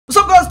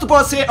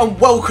Tobiias here and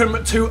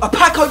welcome to a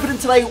pack opening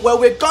today where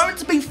we're going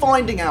to be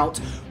finding out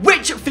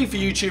which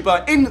FIFA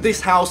YouTuber in this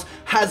house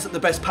has the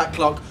best pack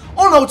luck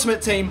on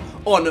Ultimate Team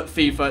on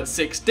FIFA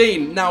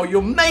 16. Now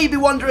you may be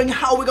wondering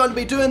how we're going to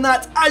be doing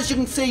that. As you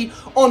can see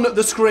on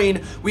the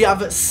screen, we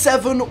have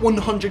 7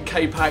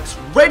 100k packs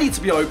ready to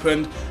be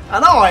opened,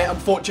 and I am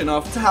fortunate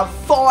enough to have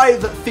 5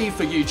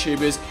 FIFA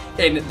YouTubers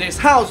in this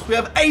house. We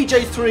have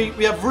AJ3,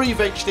 we have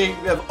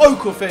ReveHD, we have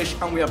Oakelfish,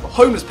 and we have the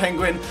Homeless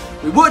Penguin.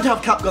 We would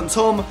have Capgun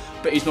Tom,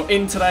 but he's not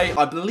in today.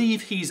 I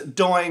believe he's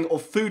dying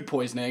of food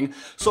poisoning.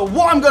 So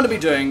what I'm going to be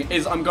doing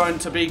is I'm going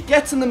to be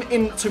getting them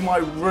into my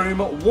room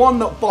one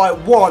by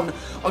one.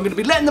 I'm going to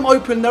be letting them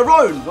open their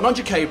own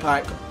 100k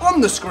pack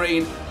on the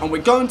screen, and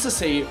we're going to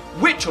see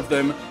which of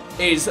them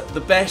is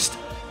the best,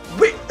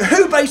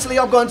 who basically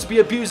I'm going to be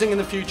abusing in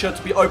the future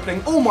to be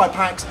opening all my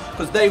packs,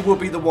 because they will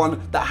be the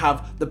one that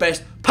have the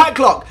best pack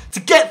luck. To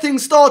get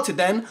things started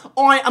then,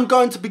 I am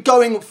going to be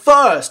going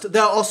first.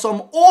 There are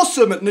some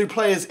awesome new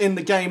players in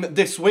the game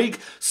this week,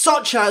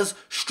 such as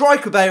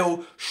Striker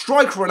Bale,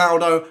 Striker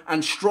Ronaldo,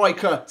 and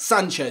Striker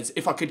Sanchez.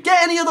 If I could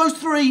get any of those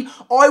 3,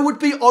 I would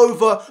be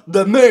over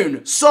the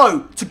moon.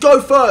 So, to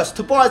go first,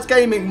 Tobiias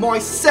Gaming,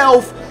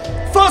 myself,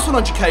 first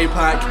 100k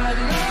pack.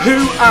 Who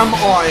am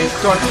I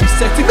going to be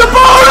setting the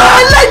bar at?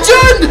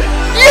 Legend!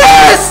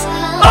 Yes!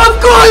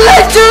 I've got a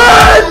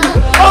legend!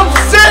 I've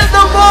set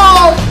the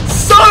bar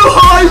so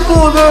high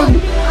for them!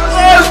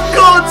 I've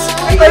got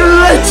a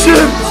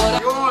legend!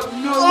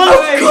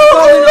 I've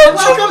got a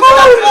legend!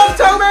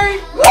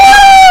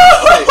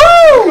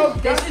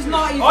 Woo! This is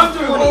not even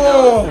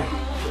funny.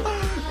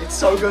 It's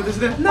so good,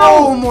 isn't it? No.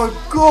 Oh my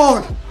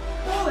god!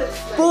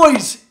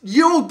 Boys,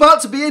 you're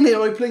about to be in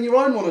here opening your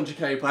own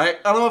 100k pack,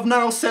 and I've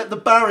now set the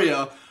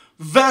barrier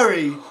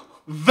very,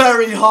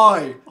 very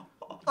high.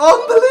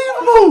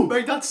 Unbelievable!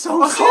 Mate, that's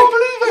so sick. I can't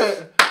believe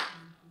it.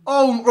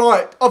 Oh,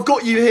 right, I've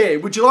got you here.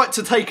 Would you like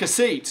to take a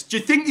seat? Do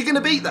you think you're going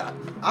to beat that?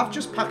 I've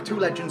just packed 2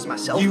 legends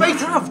myself. You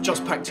have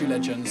just packed 2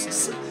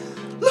 legends.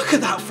 Look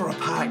at that for a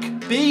pack.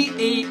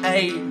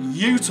 BEA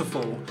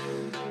beautiful.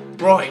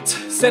 Right,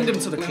 send him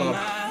to the club.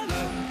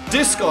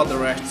 Discard the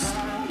rest.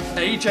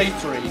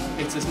 AJ3,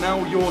 it is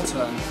now your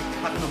turn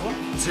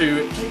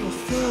to get your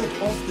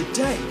 3rd of the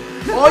day.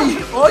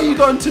 Are you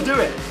going to do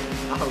it?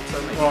 I hope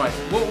so, mate. Right,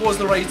 what was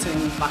the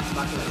rating? Back to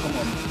back. Come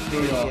on.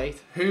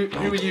 Who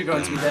are you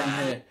going to be getting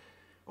here?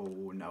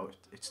 Oh no,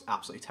 it's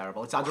absolutely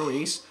terrible. It's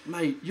Adrees.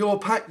 Mate,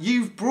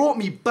 you've brought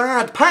me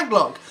bad pack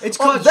luck. It's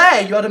up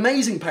there, you had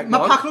amazing pack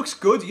luck. My pack looks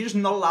good. You're just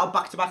not allowed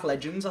back-to-back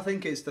legends, I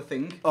think, is the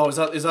thing. Oh, is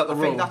that the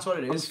rule? I think that's what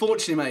it is.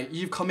 Unfortunately, mate,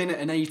 you've come in at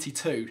an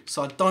 82,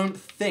 so I don't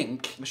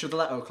think... I should have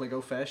let Oakley go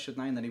first,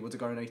 shouldn't I? And then he would have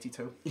got an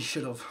 82. You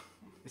should have.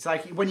 It's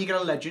like when you get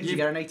a legend, you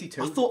get an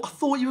 82. I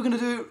thought you were gonna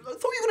do. I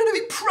thought you were gonna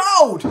be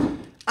proud,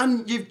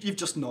 and you've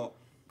just not.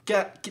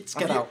 Get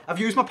out. I've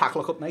used my pack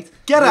luck up, mate.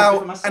 Get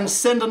out and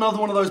send another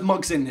one of those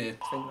mugs in here.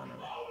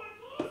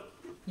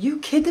 You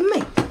kidding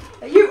me?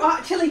 Are you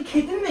actually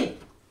kidding me?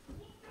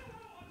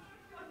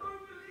 I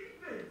don't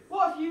believe it.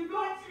 What have you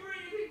got?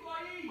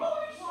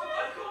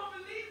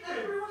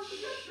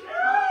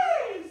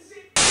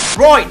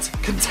 Right,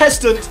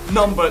 contestant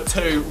number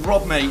 2,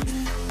 Rob, mate.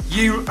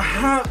 You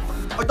have.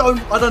 I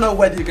don't know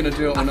whether you're gonna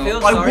do it or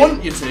not. I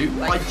want you to.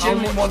 Like, I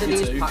genuinely want you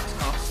to. Packs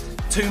cost?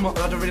 Too much.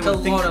 I don't really It's want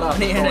to think a lot of about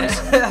money, it,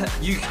 innit? guys.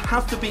 You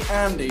have to beat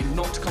Andy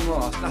not to come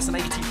last. That's an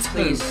 82.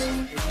 Please.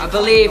 I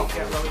believe.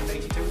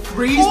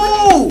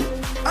 Oh!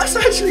 That's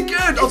actually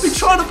good. I've been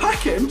trying to pack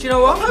him. Do you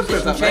know what? I'm happy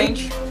with that,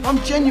 Change.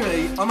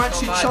 mate. I'm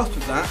actually chuffed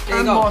with that. There you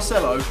And go.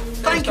 Marcelo,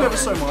 thank you ever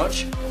so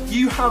much.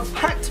 You have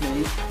packed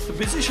me the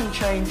position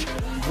change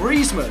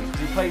Griezmann,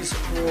 who plays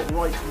for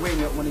right wing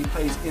when he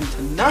plays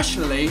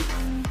internationally.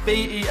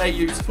 BEA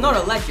beautiful. Not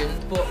a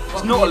legend, but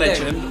It's not a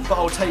legend, but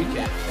I'll take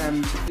it.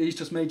 And he's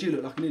just made you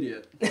look like an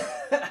idiot.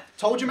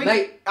 Told you, mate.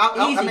 Mate,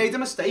 I made a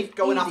mistake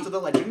going after the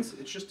legends.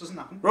 It just doesn't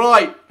happen.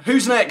 Right,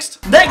 who's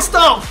next? Next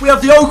up, we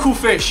have the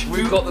Oakelfish.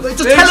 We've got the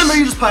Just fish. tell him who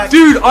you just packed.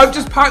 Dude, I've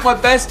just packed my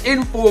best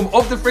inform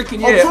of the freaking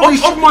year.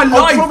 Of my life.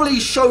 I'll probably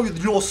show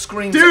your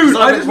screen. Dude,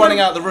 I I was just running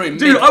went, out of the room.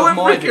 Dude, I went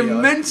my freaking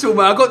video. mental,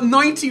 man. I got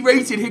 90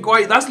 rated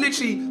Higuain. That's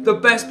literally the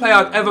best player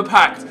I've ever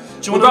packed.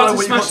 Do you We're want to about know to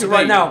what smash you've it got to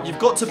right beat? now. You've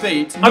got to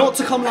beat. Not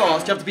to come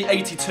last, you have to be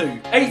 82.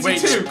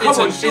 82? Come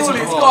on, surely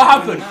it's hard.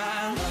 got to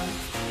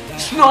happen.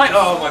 Snipe.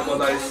 Oh my god,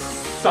 that is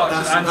such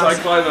an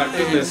anticlimax,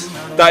 isn't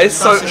it? That is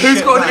so. That's a Who's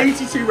shit got pack. an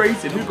 82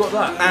 rated? Who got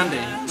that?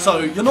 Andy. So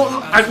you're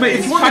not. And mate, if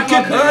it's you want packed the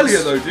up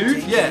goodness- earlier though,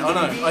 dude. Yeah, I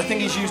know. I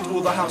think he's used all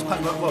the house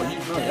pack. Well, you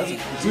know, he hasn't.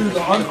 Dude,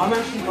 I'm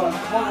actually like, I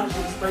can't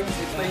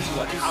actually explain to you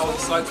like how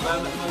excited I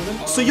am at the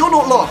moment. So you're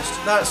not lost.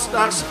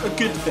 That's a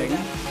good thing.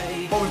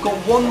 But we've got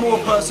one more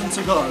person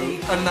to go,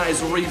 and that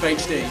is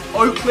ReveHD.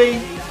 Oakley,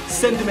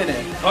 send him in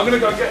here. I'm gonna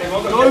go get him.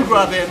 Go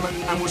grab him,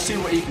 and we'll see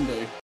what he can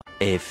do.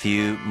 A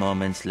few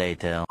moments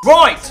later.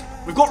 Right,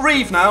 we've got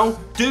Reeve now.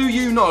 Do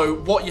you know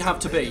what you have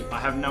to be?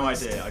 I have no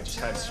idea. I just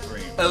heard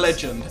scream. A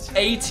legend.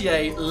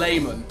 88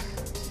 layman.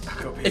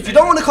 If you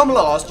don't want to come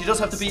last, you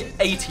just have to be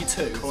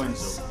 82.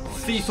 Coins.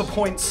 FIFA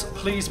points,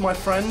 please, my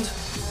friend.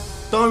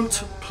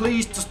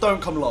 Please just don't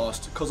come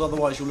last, because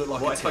otherwise you'll look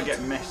like What a if I tit.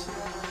 get missed?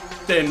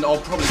 Then I'll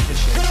probably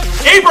kiss you.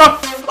 Ibra!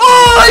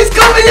 Oh, he's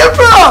got me,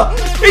 Ibra!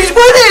 He's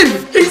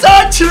winning! He's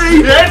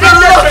actually the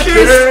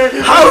luckiest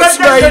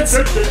housemate!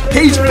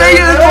 He's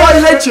beaten my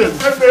legend!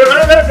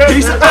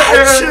 He's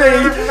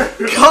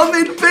actually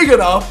coming big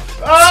enough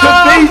to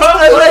beat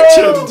a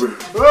legend!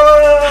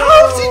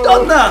 How's he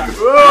done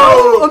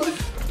that?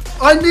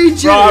 I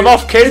need you Right, I'm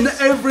off, kids. in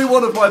every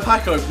one of my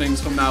pack openings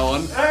from now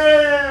on.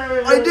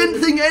 I didn't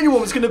think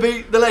anyone was going to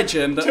beat the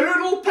legend.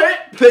 Toodle pip!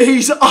 But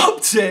he's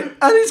upped it,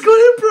 and he's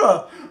got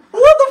Ibra.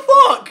 What the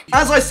fuck?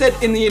 As I said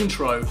in the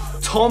intro,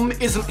 Tom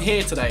isn't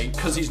here today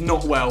because he's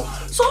not well.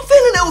 So I feel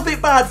a little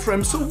bit bad for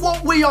him. So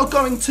what we are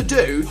going to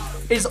do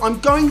is I'm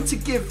going to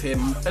give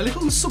him a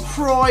little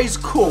surprise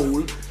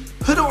call,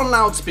 put it on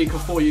loudspeaker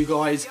for you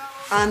guys,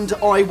 and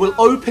I will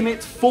open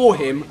it for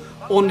him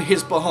on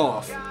his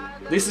behalf.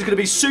 This is going to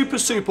be super,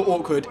 super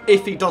awkward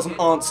if he doesn't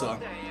answer.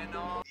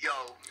 Yo,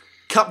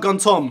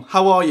 Capgun Tom,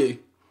 how are you?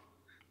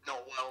 not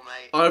well,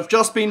 mate. I've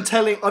just been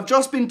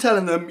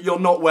telling them you're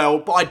not well,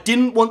 but I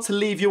didn't want to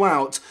leave you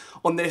out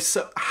on this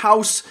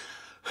house.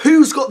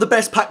 Who's got the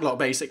best pack lot,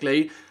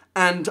 basically?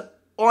 And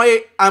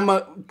I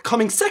am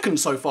coming second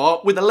so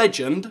far with a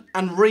legend,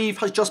 and Reeve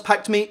has just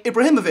packed me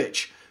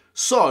Ibrahimovic.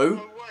 So No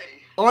way.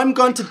 I'm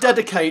going to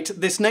dedicate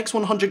this next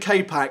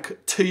 100k pack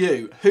to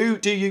you. Who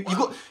do you?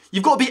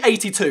 You've got to be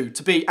 82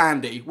 to beat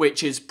Andy,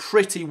 which is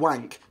pretty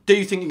wank. Do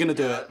you think you're going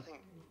to do it?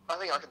 I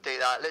think I can do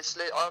that.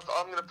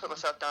 I'm going to put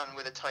myself down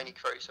with a Tony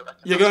Cruz.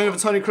 You're going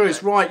with Tony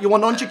Cruz, right? Your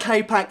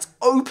 100k pack's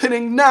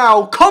opening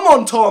now. Come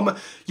on, Tom.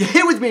 You're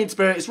here with me in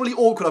spirit. It's really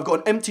awkward. I've got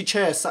an empty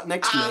chair sat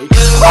next to me.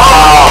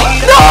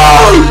 Oh,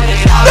 no!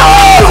 No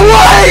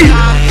way!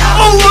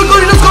 Oh my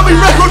god, he just got me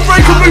record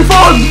breaker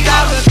Buffon!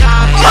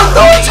 I'm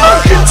not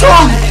joking,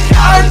 Tom!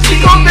 And he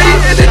got me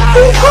in it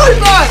full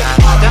playback!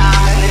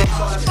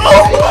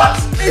 Oh, what?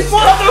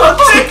 What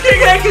the fucking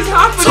heck is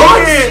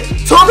happening here?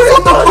 Tom's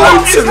on the phone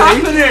What to is me!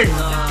 happening?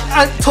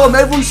 And Tom,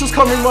 everyone's just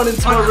coming running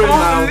to my room I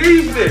now. can't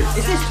believe this.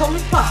 Is this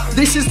Tom's pack?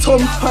 This is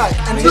Tom's pack,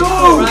 and he's,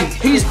 No!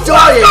 he's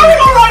dying.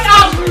 right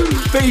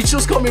now? But he's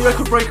just got me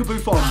record breaker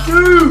Buffon.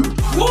 Dude!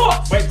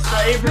 What? Wait, so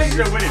Avery's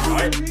still winning,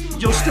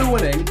 right? You're still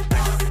winning.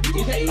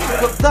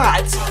 But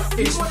that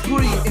is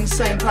 3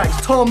 insane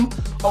packs. Tom,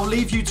 I'll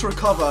leave you to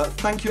recover.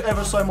 Thank you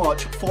ever so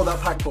much for that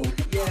pack pull.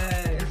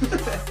 Yeah.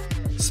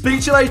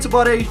 Speak to you later,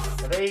 buddy.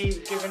 Are they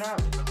giving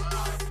out?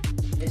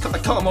 I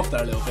cut him off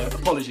there a little bit.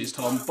 Apologies,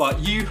 Tom. But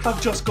you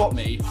have just got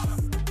me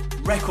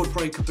record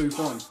breaker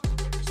Buffon.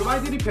 So my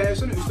daily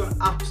person who's done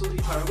absolutely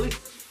terribly.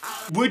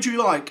 Would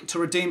you like to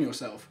redeem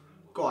yourself?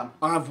 Go on.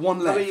 I have one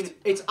I left. mean,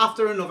 it's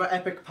after another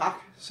epic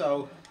pack,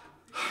 so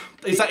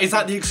Is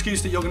that the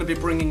excuse that you're going to be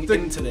bringing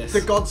into this? the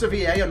gods of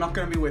EA are not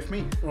going to be with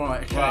me.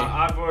 Right, okay. Well,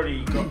 I've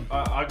already got.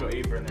 I got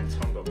Ibra and then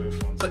Tom got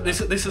Buffon. But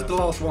this is the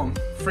last one,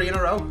 3 in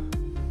a row.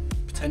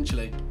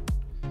 potentially.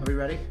 Are we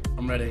ready?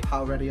 I'm ready.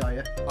 How ready are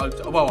you?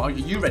 Well, are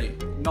you ready?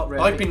 Not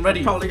ready. I've been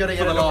ready Probably going to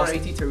for get the another last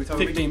 82,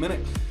 Toby. 15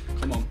 minutes.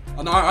 Come on.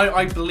 And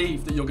I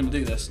believe that you're going to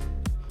do this.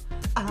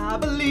 I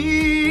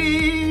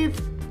believe.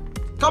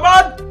 Come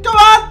on, come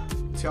on.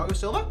 Thiago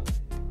Silva.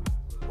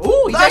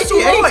 Oh, he's That's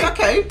 88. all right.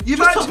 Okay. You've You've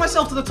just actually- took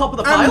myself to the top of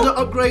the And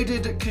pile.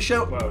 upgraded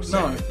Kishel. Well, No,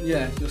 second.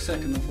 yeah, you're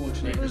second,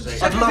 unfortunately.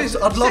 Second I'd love is- to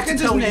second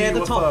is tell you near you the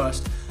were top.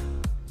 first.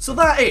 So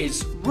that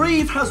is,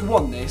 Reeve has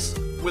won this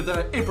with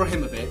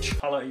Ibrahimovic.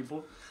 Hello,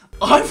 Ibra.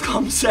 I've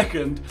come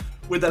second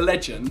with a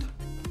legend.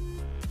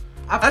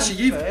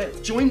 Actually,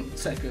 you've joined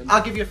second.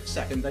 I'll give you a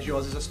second, as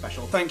yours is a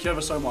special. Thank you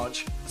ever so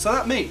much. So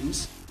that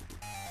means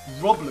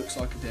Rob looks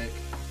like a dick.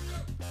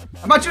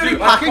 Imagine Dude,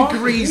 him I packing can't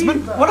Griezmann.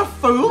 believe that. What a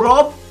fool.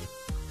 Rob,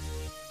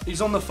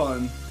 he's on the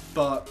phone,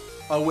 but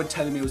I would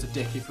tell him he was a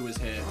dick if he was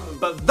here.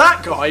 But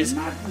that, guys,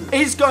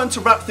 is going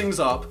to wrap things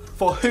up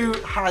for who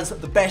has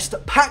the best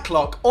pack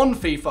luck on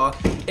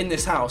FIFA in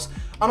this house.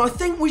 And I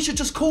think we should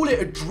just call it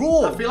a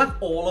draw. I feel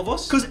like all of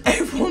us. Because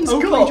everyone's Oh,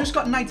 got... you just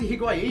got 90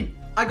 Higuain.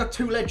 I got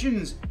 2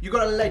 legends. You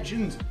got a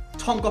legend.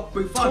 Tom got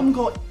Buffon. Tom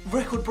got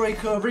record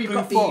breaker Reeve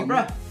got Buffon.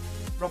 Ibra.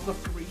 Rob got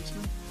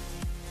Griezmann.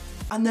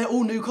 And they're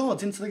all new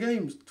cards into the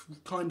game.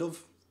 Kind of,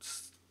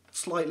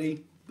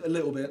 slightly, a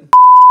little bit.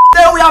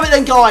 There we have it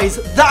then, guys.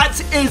 That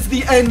is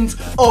the end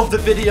of the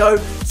video.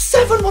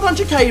 7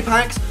 100k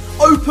packs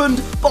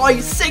opened by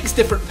 6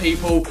 different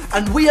people,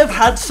 and we have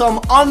had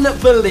some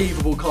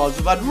unbelievable cards.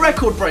 We've had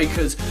record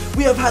breakers,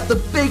 we have had the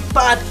big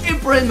bad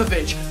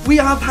Ibrahimovic, we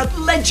have had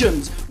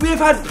legends, we have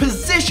had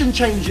position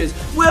changes,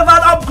 we have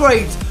had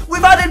upgrades,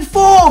 we've had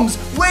informs,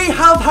 we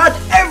have had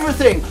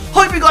everything.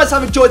 Hope you guys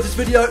have enjoyed this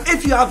video.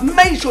 If you have,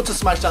 make sure to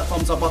smash that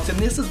thumbs up button.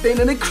 This has been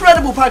an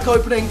incredible pack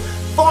opening.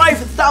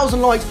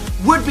 5,000 likes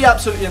would be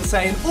absolutely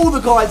insane. All the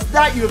guys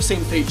that you have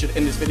seen featured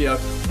in this video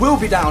will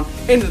be down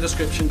in the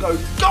description. Go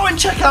and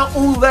check out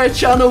all their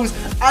channels.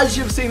 As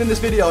you've seen in this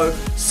video,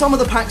 some of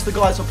the packs the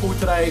guys have pulled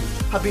today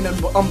have been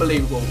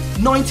unbelievable.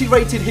 90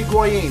 rated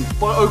Higuain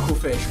by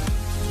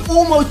Oakelfish.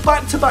 Almost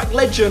back-to-back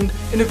legend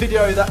in a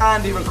video that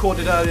Andy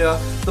recorded earlier.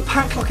 The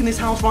pack luck in this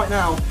house right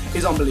now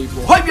is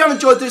unbelievable. Hope you have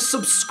enjoyed this.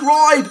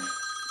 Subscribe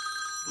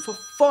For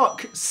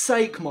fuck's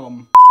sake,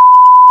 Mom.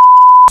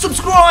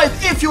 Subscribe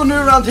if you're new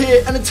around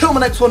here, and until my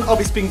next one, I'll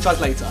be speaking to you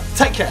guys later.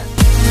 Take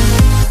care.